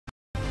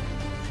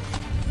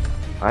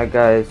Hi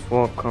guys,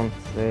 welcome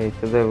today.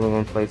 Today we're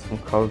gonna play some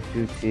Call of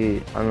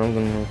Duty. I'm not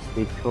gonna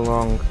stay too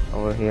long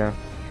over here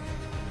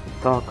to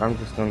talk. I'm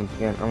just gonna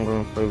begin. I'm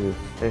gonna play with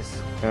this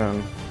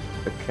gun,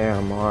 the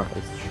KMR.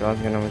 It's a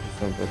shotgun. I'm just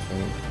gonna put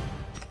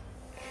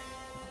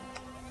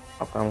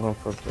I'm gonna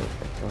put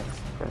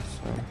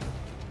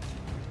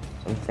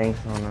some things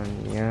on,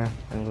 and yeah,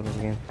 I'm gonna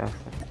begin faster.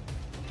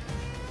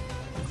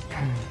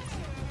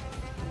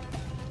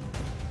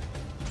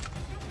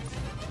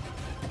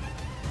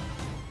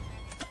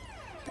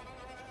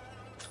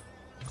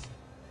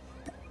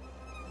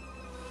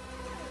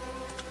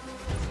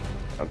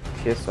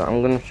 Okay, so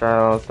I'm gonna try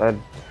out. I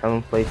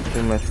haven't played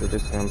too much with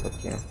this gun, but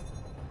yeah.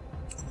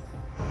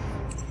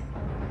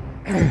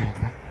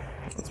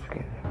 Let's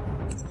begin.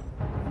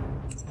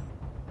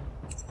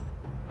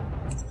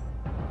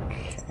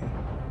 Okay.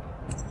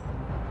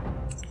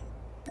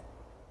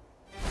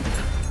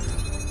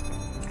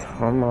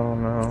 Come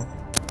on now.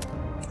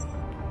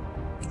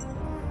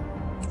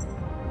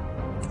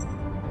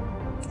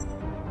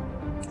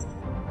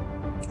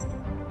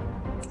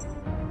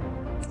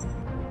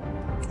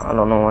 I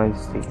don't know why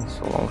it's taking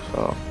so long,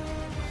 so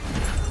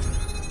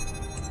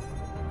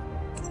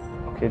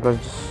okay,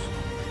 let's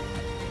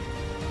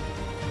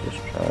just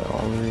try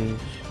all these.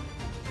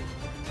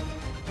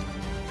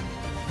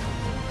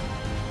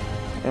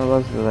 Yeah,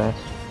 let's do that.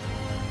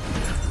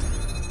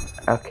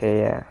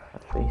 Okay, yeah,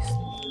 at least.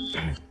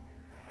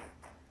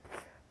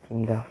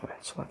 In that way,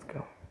 so let's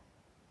go.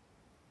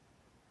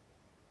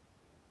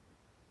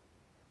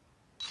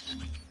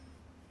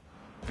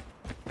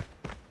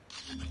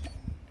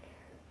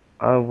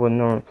 I would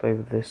normally play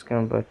with this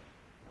gun, but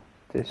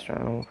this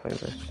round I will play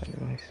this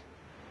anyways.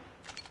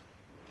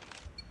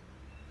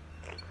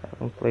 I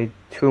haven't played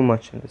too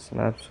much in this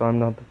map, so I'm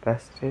not the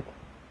best at it.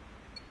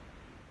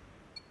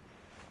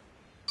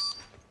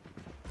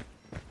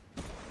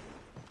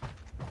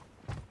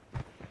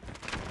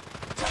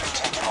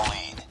 Taking the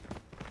lead.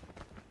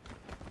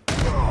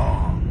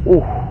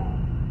 Ooh.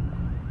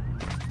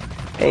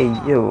 Hey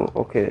yo,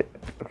 okay,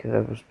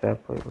 that was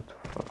bad play. What the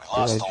fuck? We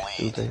lost Did I the just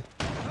do lead. that?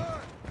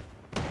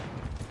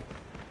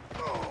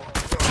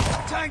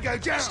 Tango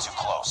down. It's too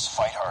close.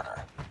 Fight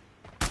harder.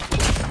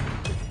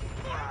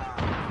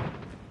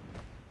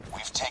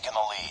 We've taken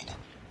the lead.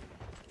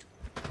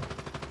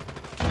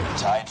 We're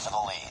tied for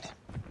the lead.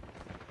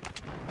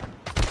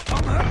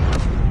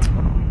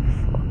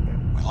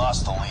 We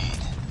lost the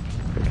lead.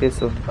 Okay,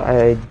 so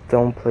I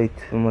don't play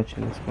too much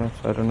in this match,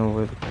 so I don't know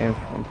where it came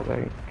from, but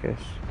I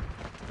guess.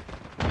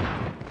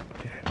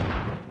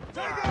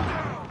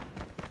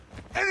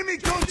 Enemy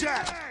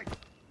contact!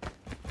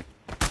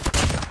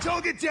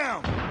 Target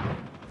down!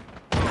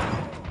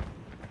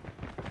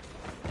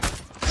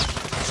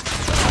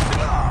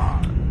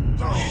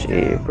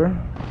 Shit, bro.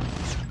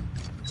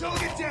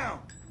 Target down!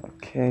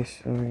 Okay,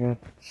 so we got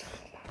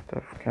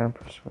tough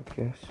campers, I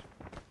guess.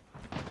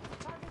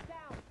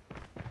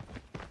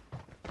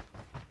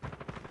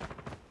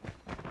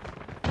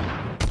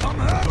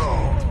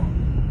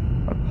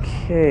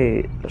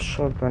 Okay, the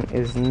shotgun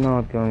is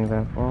not going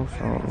that well,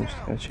 so I'm just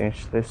gonna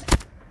change this.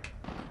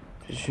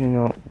 Just, you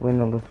know, win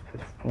a little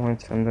bit of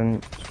points and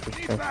then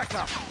switch back. Boom!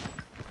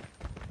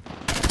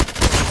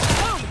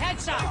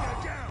 Headshot!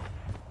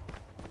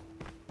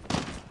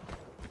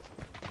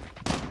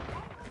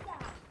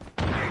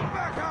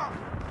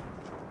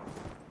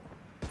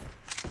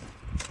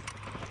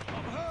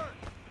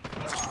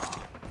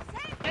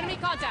 Enemy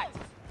contact!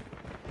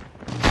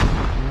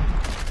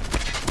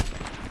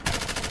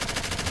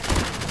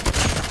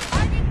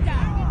 Target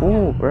down!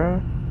 Ooh,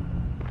 bro.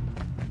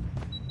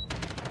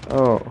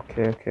 Oh,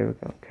 okay, we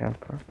got a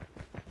camper.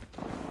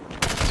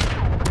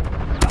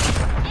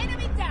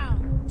 Enemy down!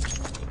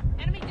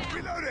 Enemy down!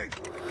 Reloading!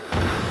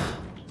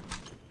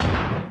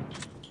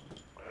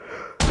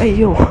 Hey,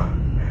 yo!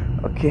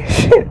 Okay,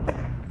 shit.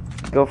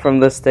 Go from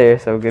the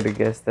stairs, I'm gonna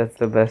guess. That's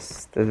the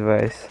best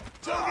advice.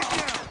 Target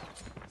down!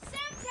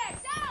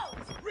 Semtex out!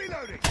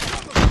 Reloading!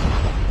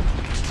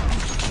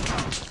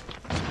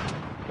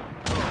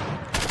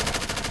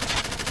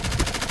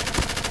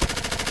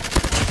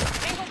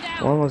 Angle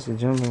down! Why was he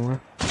jumping, bro?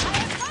 I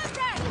have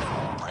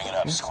contact! Bring it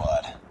up,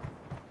 squad.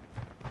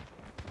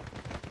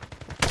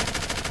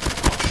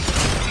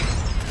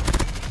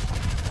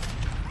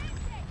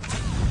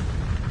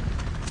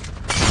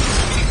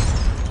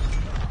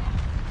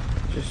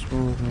 Just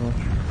move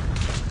much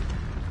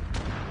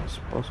as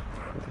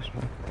possible for this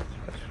map.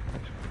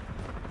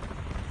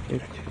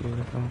 Give to you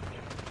about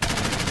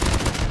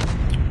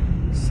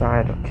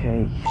side, okay.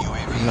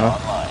 UAV No.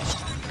 online.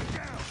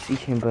 See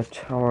him, but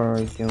how are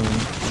we doing?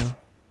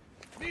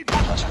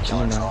 Hunter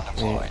killer drone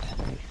deployed.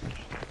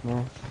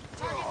 No.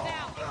 Target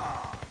down!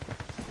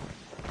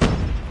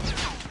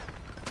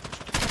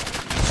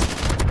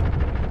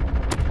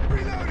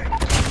 Reloading!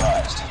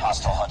 Advised,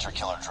 hostile hunter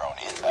killer drone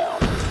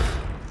inbound.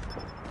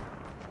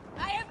 I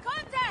have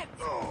contact!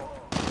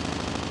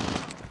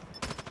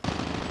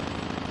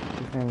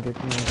 You can get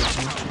me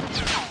everything.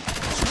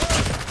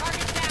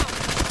 Target down!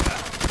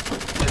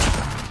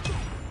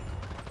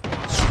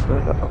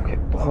 Okay.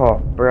 Oh,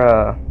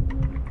 bruh.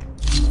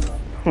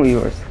 We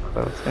were so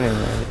close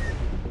anyway.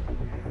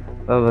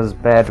 That was a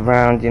bad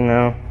round, you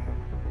know.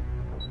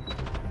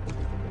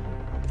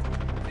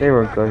 They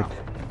were good.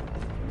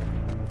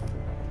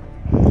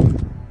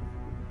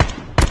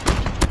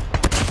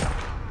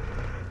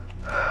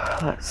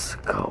 Let's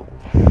go.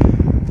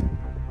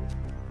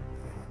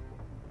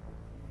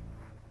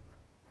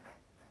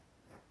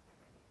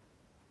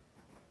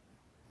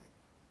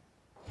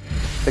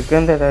 The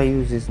gun that I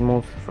use is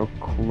mostly for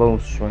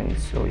close range,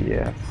 so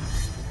yeah.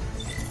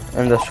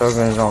 And the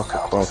shotgun is also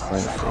close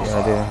range, so yeah,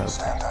 I didn't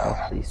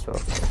have police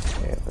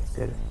officers. Yeah, that's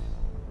good.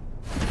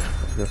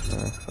 Let's go for the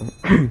next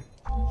one.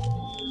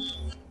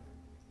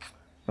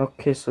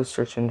 Okay, so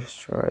search and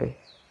destroy.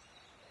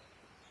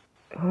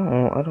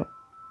 Oh, I don't.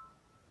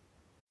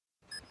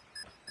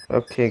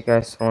 Okay,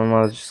 guys,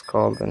 someone else just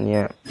called, and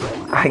yeah,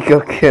 I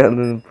got killed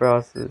in the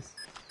process.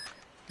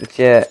 But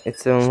yeah,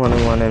 it's a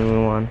 1-on-1 and we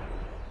won.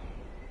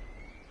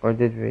 Or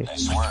did we?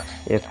 Nice work.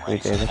 Yep, Get we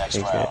ready for did. the next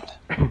Okay, round.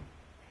 good.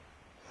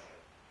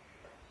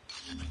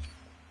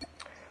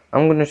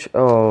 I'm gonna.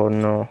 Oh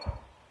no.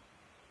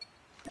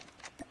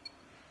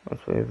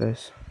 Let's play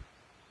this.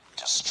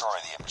 Destroy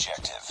the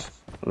objective.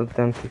 Let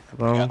them pick the You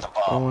bomb got the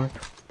bomb. forward.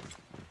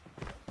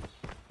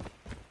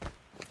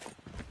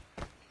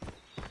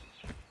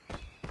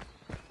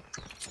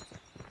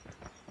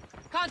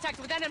 Contact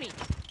with enemy.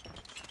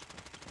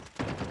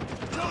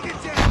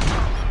 Target down.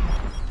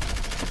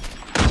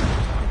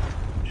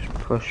 Just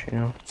push, you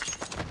know.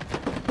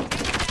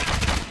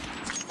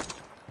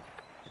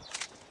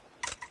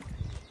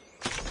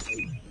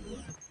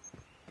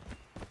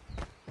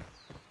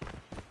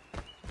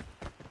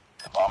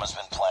 The bomb has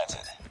been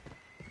planted.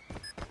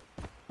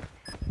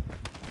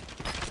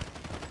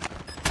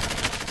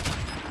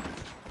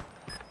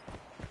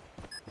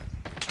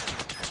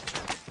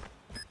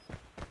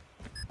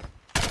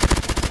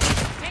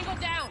 Tango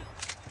down.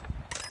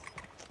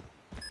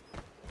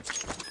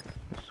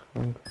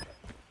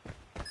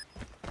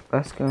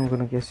 Last guy I'm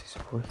gonna guess is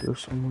over here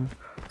somewhere.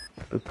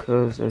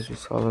 Because as you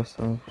saw last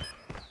time,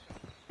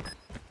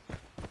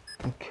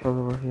 I'm killed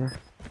over here.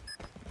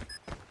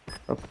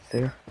 Up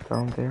there,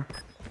 down there.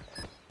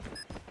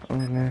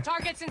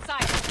 Targets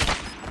inside.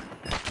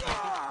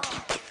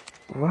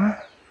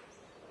 What?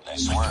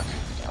 Nice work.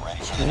 Get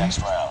ready for the next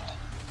round.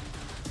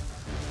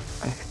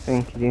 I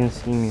think he didn't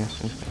see me or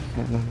something.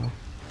 I don't know.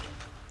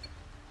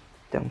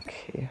 Don't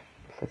care.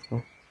 Let's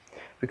go.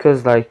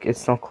 Because like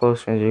it's not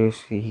close range,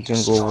 usually he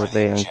can go over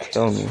there and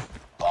kill me.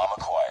 Bomb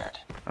acquired.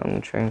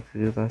 I'm trying to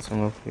do that, so I'm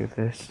gonna play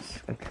this.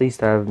 At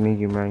least I have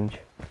medium range.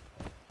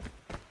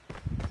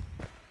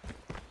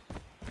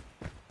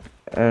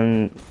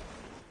 And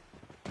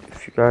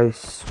if you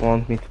guys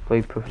want me to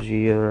play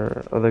PUBG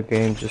or other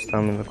games, just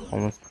tell me in the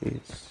comments,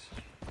 please.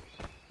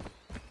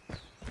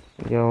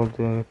 Yeah, I'll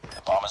do it.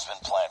 The bomb has been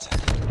planted.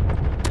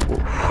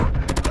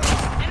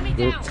 Enemy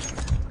Good. down.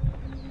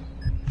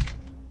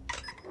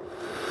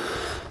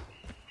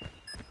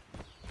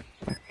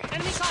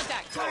 Enemy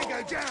contact. Tango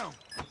down.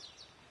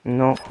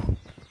 No.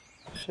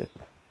 Shit.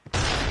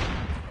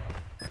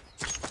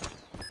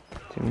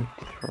 Didn't mean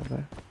to throw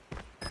that.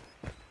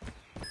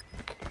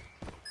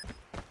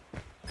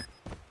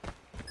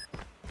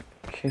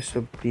 Okay,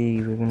 so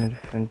B, we're gonna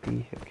defend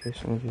B. Okay,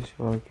 so just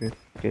all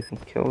getting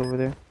killed over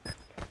there.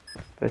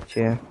 But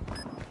yeah,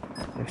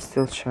 there's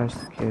still a chance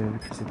to kill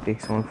because it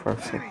takes only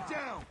 5 seconds. Enemy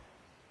down.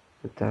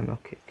 But then,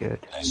 okay,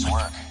 good. Nice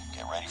work.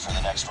 Get ready for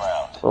the next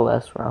round. The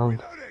last round.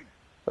 Loading.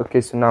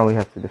 Okay, so now we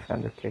have to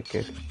defend. Okay,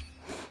 good.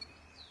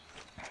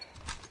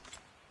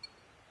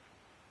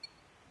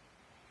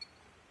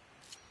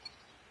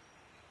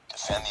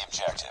 Defend the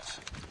objective.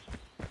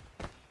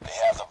 They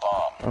have the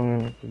bomb. I'm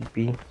gonna do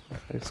B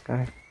with this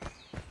guy.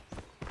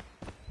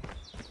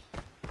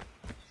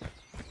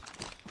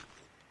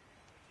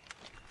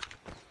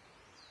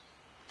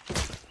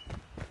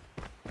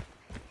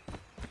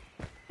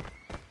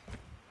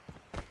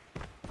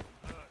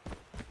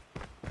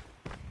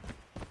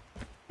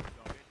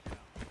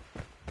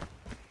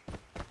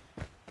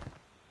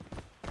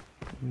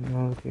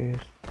 No, there's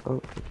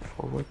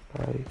forward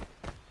by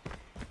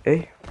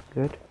A.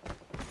 Good.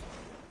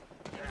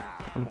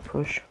 And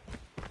push.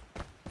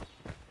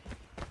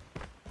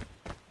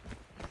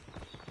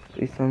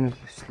 Please tell me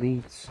this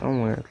leads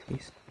somewhere at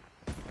least.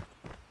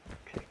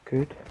 Okay,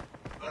 good.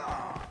 I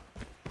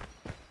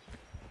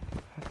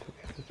have to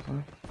get this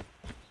one.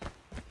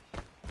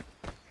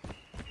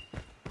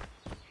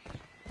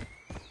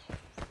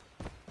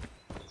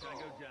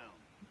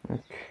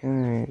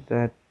 Okay,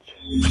 that.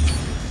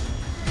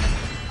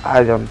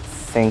 I don't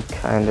think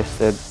I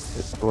understood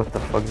what the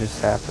fuck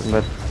just happened,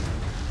 but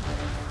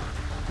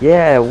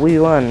yeah, we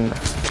won.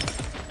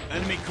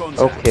 Enemy contact.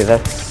 Okay,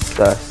 that's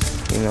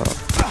sus, you know.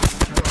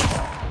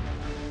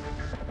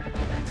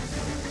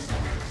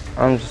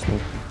 I'm just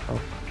making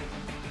help.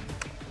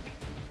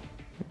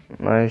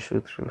 I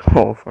shoot through the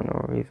hole for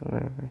no reason,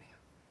 anyways.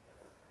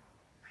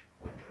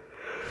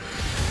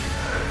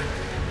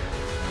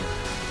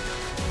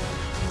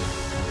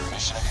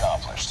 Mission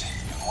accomplished.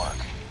 Good work.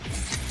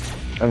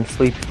 I'm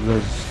sleepy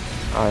because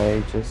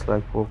I just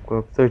like woke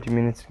up 30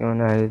 minutes ago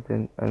and I had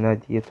an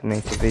idea to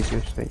make a video,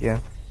 so yeah.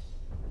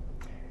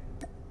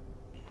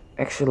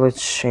 Actually,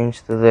 let's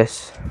change to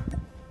this.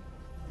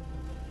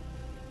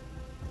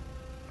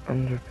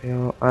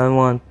 Underpale. I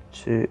want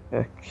to.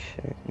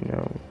 Okay,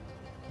 no.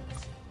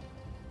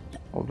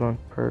 Hold on,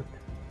 perk.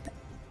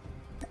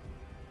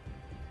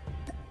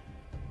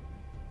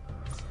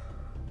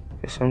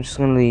 Okay, so I'm just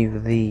gonna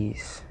leave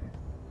these.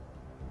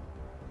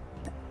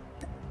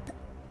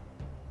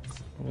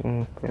 I'm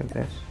gonna play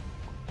this.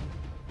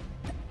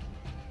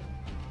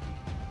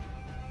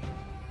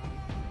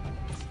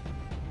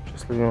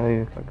 Just gonna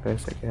leave it like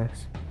this, I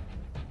guess.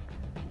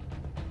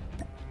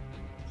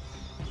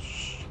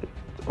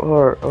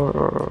 Or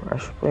I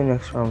should play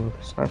next round with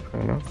the sniper,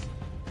 you know?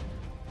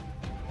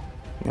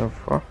 Never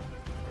far.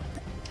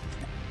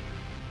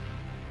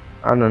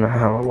 I don't know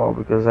how well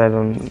because I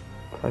don't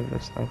play the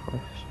sniper.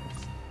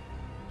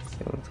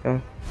 Okay, let's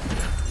go.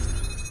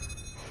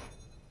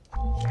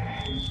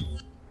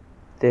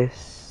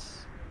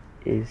 This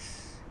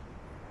is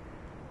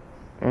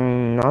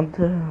not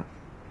the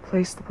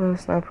place to play a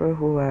sniper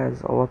who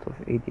has a lot of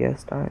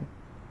ADS time.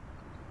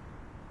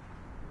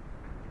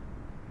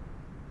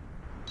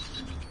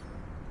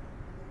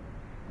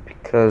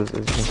 Because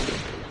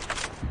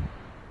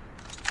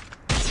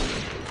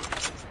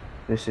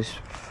this is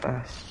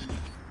fast.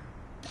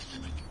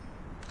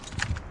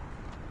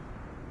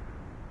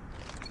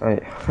 I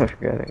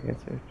forgot I get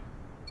it.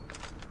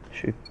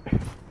 Shoot.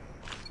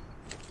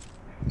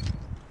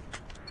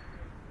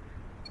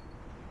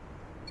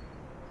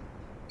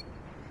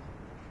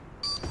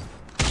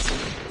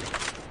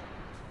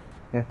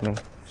 Yeah, no.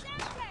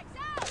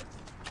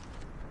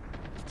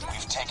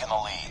 We've taken the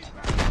lead.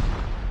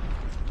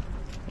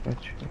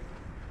 Not true.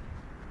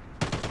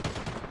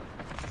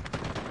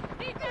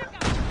 We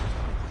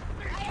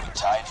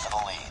tied for the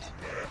lead.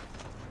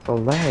 The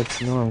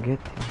lags, no, I'm getting.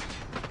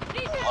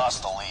 We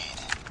lost the lead.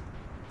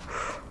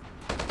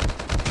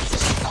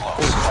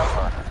 Close, fight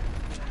harder.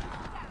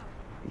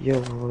 Yo,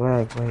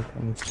 lag, wait,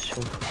 I need to show.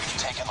 We've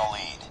taken the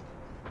lead.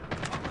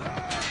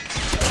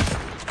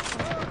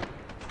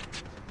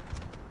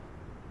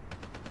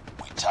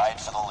 We tied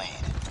for the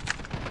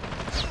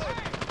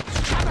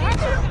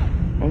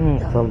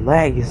lead. The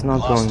lag is not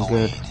Lost going the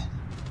good. lead.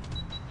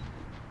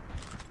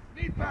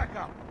 Need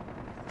backup.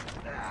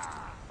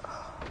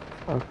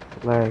 Fuck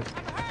the lag.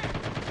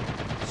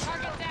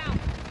 Target down.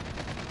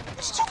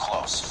 It's too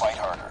close. Fight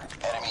harder.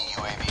 Enemy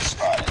UAV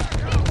spotted.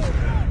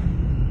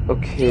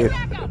 Okay.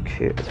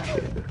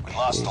 We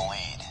lost the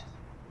lead.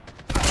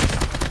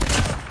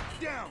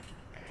 Down.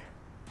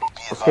 Be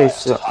Okay, advised,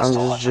 so I'm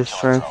hostile just hunter-killer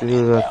trying to drone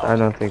do that. inbound. I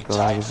don't think the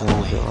lag is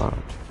gonna go out.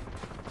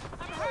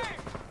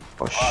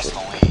 Oh Lost shit. the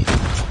lead.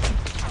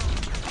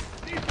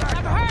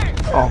 I'm hurt.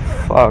 Oh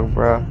fuck,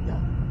 bro.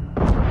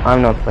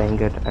 I'm not playing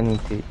good. I need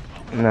to.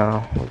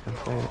 No, we can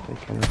play it. We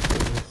can play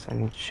this. I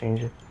need to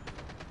change it.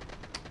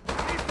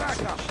 Need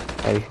backup.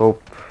 I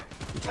hope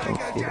you can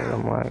see that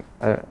I'm like.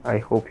 I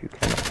hope you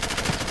can.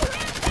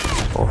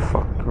 Oh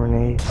fuck,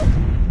 grenade.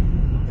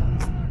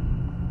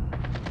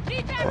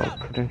 Need Oh, backup.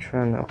 couldn't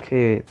run.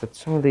 Okay, but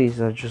some of these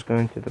are just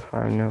going to the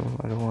fire. No,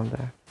 I don't want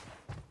that.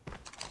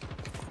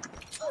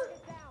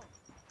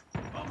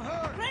 I'm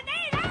hurt.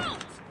 Grenade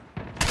out.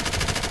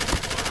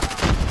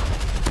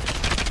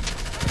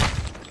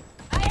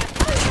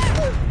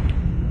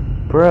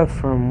 Bruh,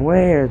 from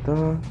where,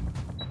 dog?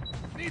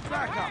 Need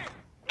backup.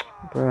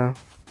 Bruh.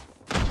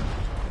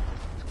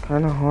 It's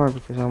kinda hard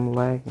because I'm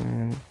lagging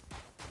and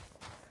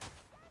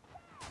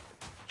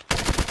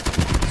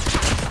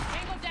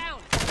Tango down.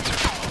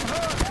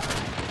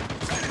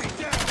 Enemy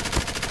down.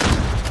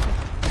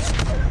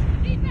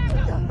 Need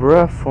backup.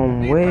 bruh,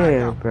 from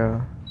where,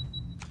 bruh?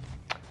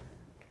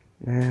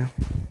 Man.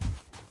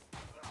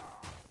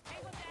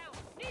 Tango down.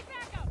 Need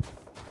backup.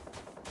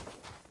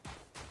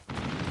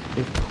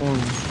 They pulled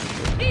me.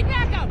 Need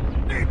backup.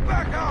 Need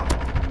backup.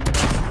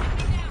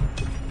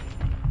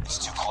 It's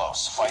too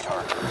close. Fight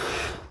harder.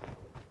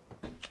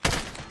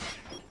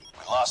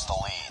 We lost the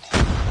lead.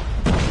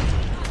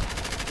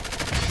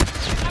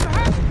 I'm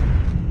hurt.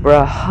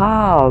 Bruh,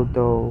 how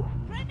though?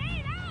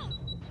 Grenade out.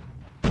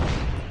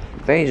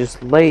 They just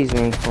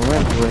lasering from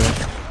everywhere.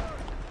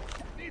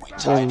 We I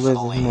tied for live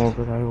the with lead. more,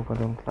 but I hope I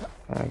don't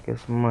I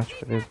guess much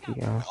for this We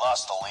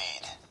lost the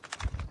lead.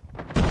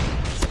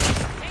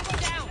 Tango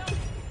down.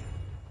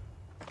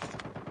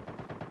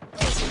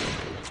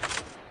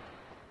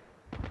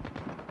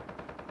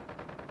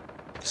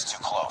 It's too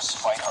close.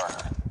 Fight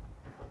harder.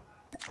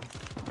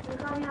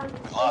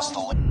 We lost the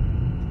lead.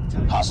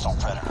 Hostile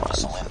predator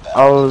missile inbound.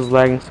 I was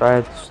lagging, so I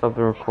had to stop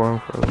the recording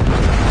for a little bit.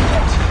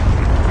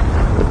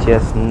 But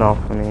yes, not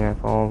funny at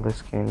all.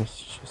 This game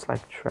is just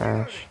like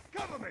trash.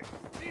 Cover me.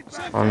 Need I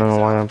backup. don't know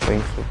why I'm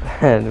playing so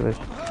bad,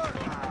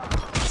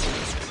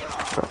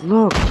 but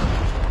look!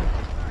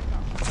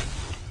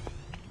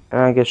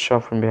 And I get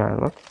shot from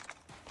behind, look.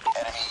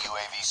 Enemy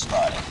UAV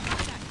spotted.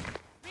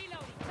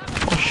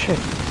 Reloading. Oh shit,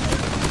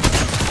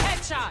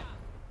 Headshot.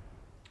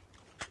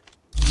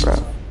 bro.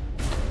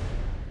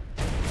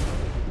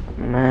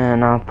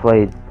 Man, I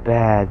played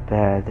bad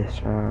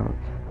this round.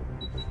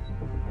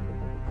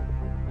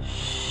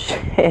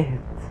 Shit.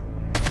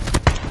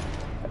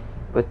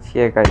 But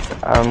yeah, guys,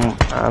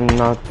 I'm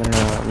not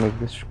gonna make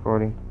this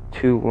recording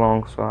too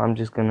long, so I'm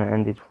just gonna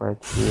end it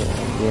right here.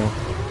 And yeah,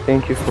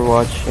 thank you for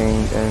watching,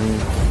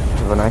 and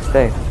have a nice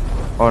day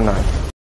or night.